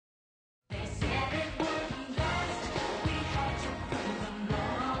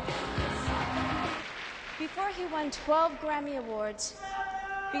he won 12 Grammy Awards,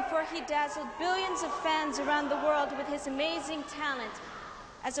 before he dazzled billions of fans around the world with his amazing talent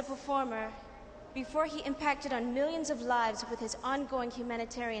as a performer, before he impacted on millions of lives with his ongoing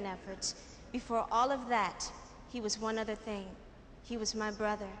humanitarian efforts, before all of that, he was one other thing. He was my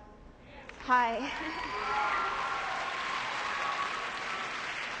brother. Hi.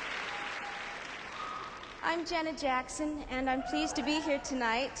 I'm Janet Jackson, and I'm pleased to be here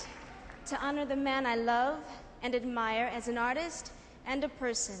tonight to honor the man I love and admire as an artist and a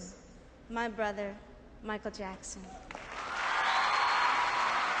person, my brother, Michael Jackson.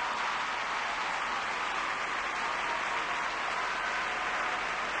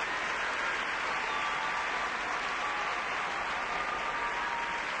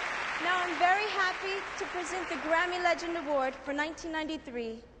 Now I'm very happy to present the Grammy Legend Award for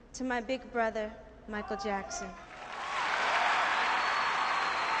 1993 to my big brother, Michael Jackson.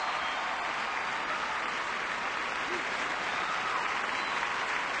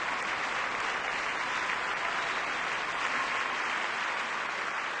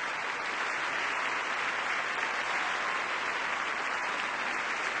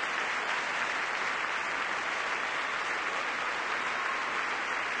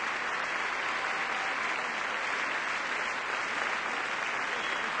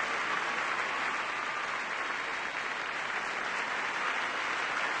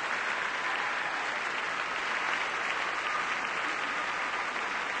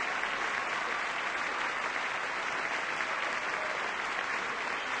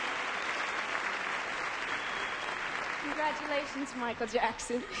 Congratulations, Michael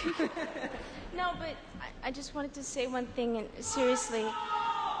Jackson. No, but I just wanted to say one thing, and seriously.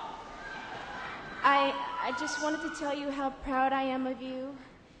 I just wanted to tell you how proud I am of you,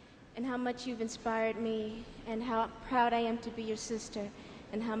 and how much you've inspired me, and how proud I am to be your sister,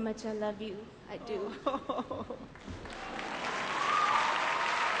 and how much I love you. I do.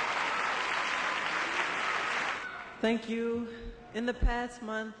 Thank you. In the past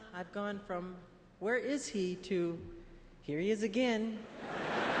month, I've gone from "where is he" to "here he is again."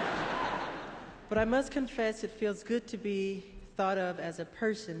 But I must confess, it feels good to be thought of as a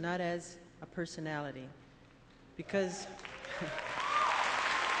person, not as a personality. Because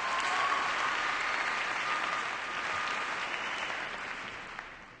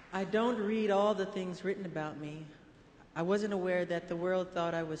I don't read all the things written about me. I wasn't aware that the world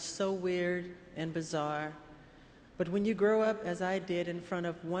thought I was so weird and bizarre. But when you grow up, as I did, in front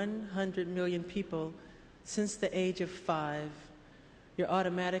of 100 million people since the age of 5, you're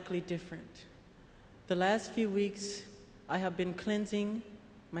automatically different. The last few weeks, I have been cleansing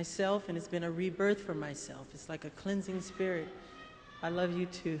myself, and it's been a rebirth for myself. It's like a cleansing spirit. I love you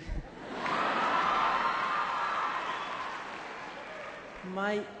too.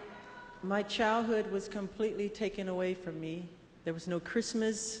 My childhood was completely taken away from me. There was no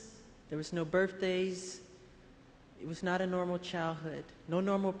Christmas, there was no birthdays. It was not a normal childhood, no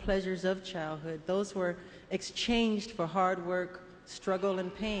normal pleasures of childhood. Those were exchanged for hard work, struggle,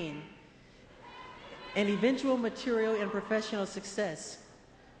 and pain, and eventual material and professional success.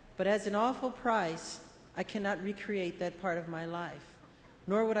 But as an awful price, I cannot recreate that part of my life,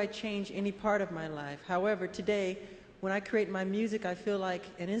 nor would I change any part of my life. However, today, when I create my music, I feel like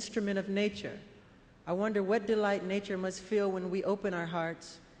an instrument of nature. I wonder what delight nature must feel when we open our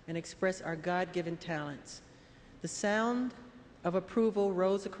hearts and express our God-given talents. The sound of approval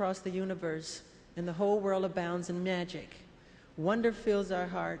rolls across the universe, and the whole world abounds in magic. Wonder fills our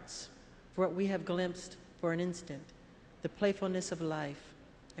hearts for what we have glimpsed for an instant, the playfulness of life.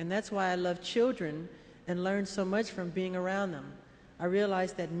 And that's why I love children and learn so much from being around them. I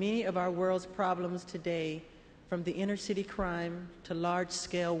realize that many of our world's problems today, from the inner city crime to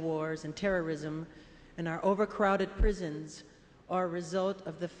large-scale wars and terrorism and our overcrowded prisons, are a result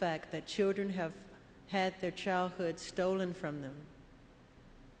of the fact that children have had their childhood stolen from them.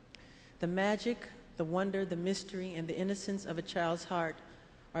 The magic, the wonder, the mystery, and the innocence of a child's heart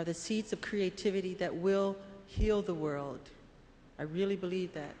are the seeds of creativity that will heal the world. I really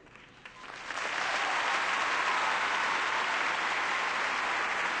believe that.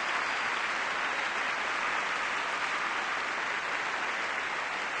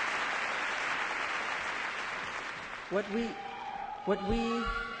 What we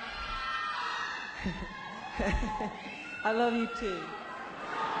I love you too.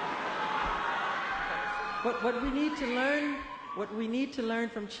 What we need to learn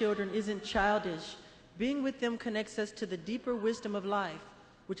from children isn't childish. Being with them connects us to the deeper wisdom of life,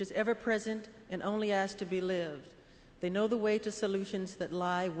 which is ever present and only asked to be lived. They know the way to solutions that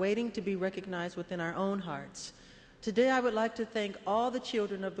lie waiting to be recognized within our own hearts. Today I would like to thank all the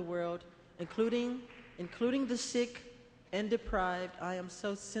children of the world, including including the sick and deprived. I am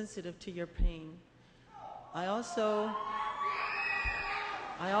so sensitive to your pain. I also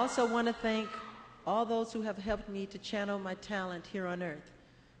want to thank all those who have helped me to channel my talent here on earth.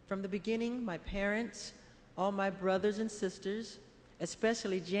 From the beginning, my parents, all my brothers and sisters,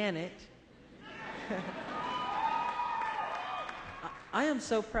 especially Janet. I am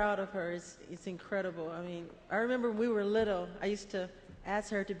so proud of her. It's incredible. I mean, I remember when we were little, I used to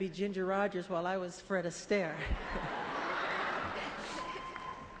ask her to be Ginger Rogers while I was Fred Astaire.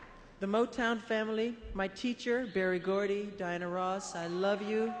 The Motown family, my teacher, Berry Gordy, Diana Ross, I love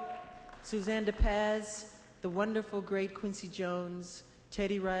you. Suzanne DePaz, the wonderful, great Quincy Jones,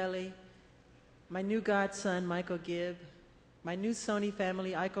 Teddy Riley, my new godson, Michael Gibb, my new Sony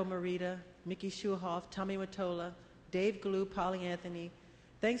family, Aiko Morita, Mickey Schulhoff, Tommy Mottola, Dave Glue, Polly Anthony.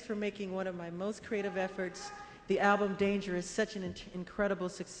 Thanks for making one of my most creative efforts, the album Dangerous, such an incredible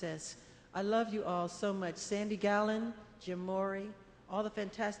success. I love you all so much. Sandy Gallen, Jim Morey, all the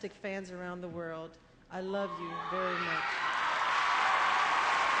fantastic fans around the world. I love you very much.